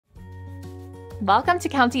Welcome to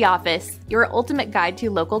County Office, your ultimate guide to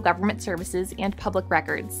local government services and public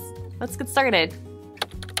records. Let's get started.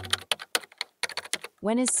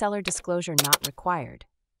 When is seller disclosure not required?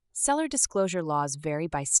 Seller disclosure laws vary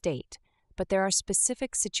by state, but there are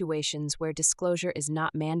specific situations where disclosure is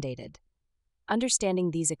not mandated. Understanding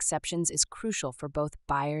these exceptions is crucial for both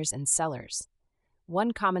buyers and sellers.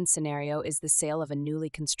 One common scenario is the sale of a newly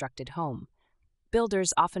constructed home.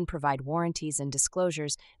 Builders often provide warranties and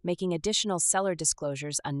disclosures, making additional seller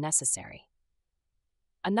disclosures unnecessary.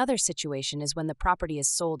 Another situation is when the property is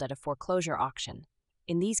sold at a foreclosure auction.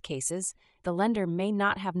 In these cases, the lender may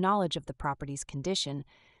not have knowledge of the property's condition,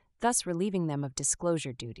 thus relieving them of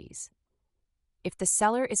disclosure duties. If the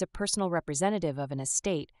seller is a personal representative of an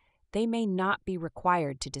estate, they may not be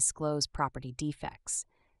required to disclose property defects.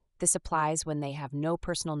 This applies when they have no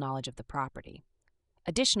personal knowledge of the property.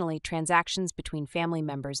 Additionally, transactions between family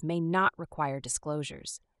members may not require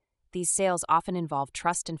disclosures. These sales often involve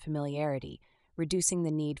trust and familiarity, reducing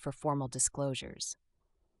the need for formal disclosures.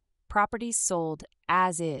 Properties sold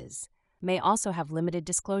as is may also have limited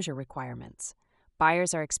disclosure requirements.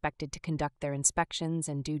 Buyers are expected to conduct their inspections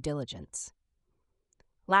and due diligence.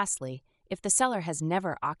 Lastly, if the seller has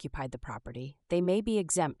never occupied the property, they may be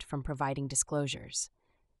exempt from providing disclosures.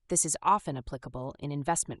 This is often applicable in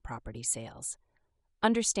investment property sales.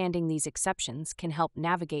 Understanding these exceptions can help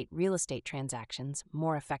navigate real estate transactions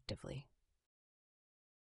more effectively.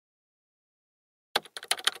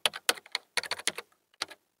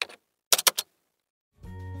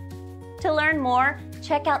 To learn more,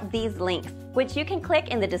 check out these links, which you can click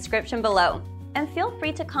in the description below. And feel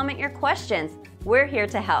free to comment your questions. We're here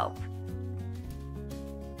to help.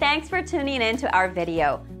 Thanks for tuning in to our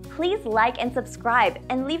video. Please like and subscribe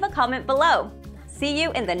and leave a comment below. See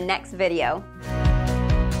you in the next video.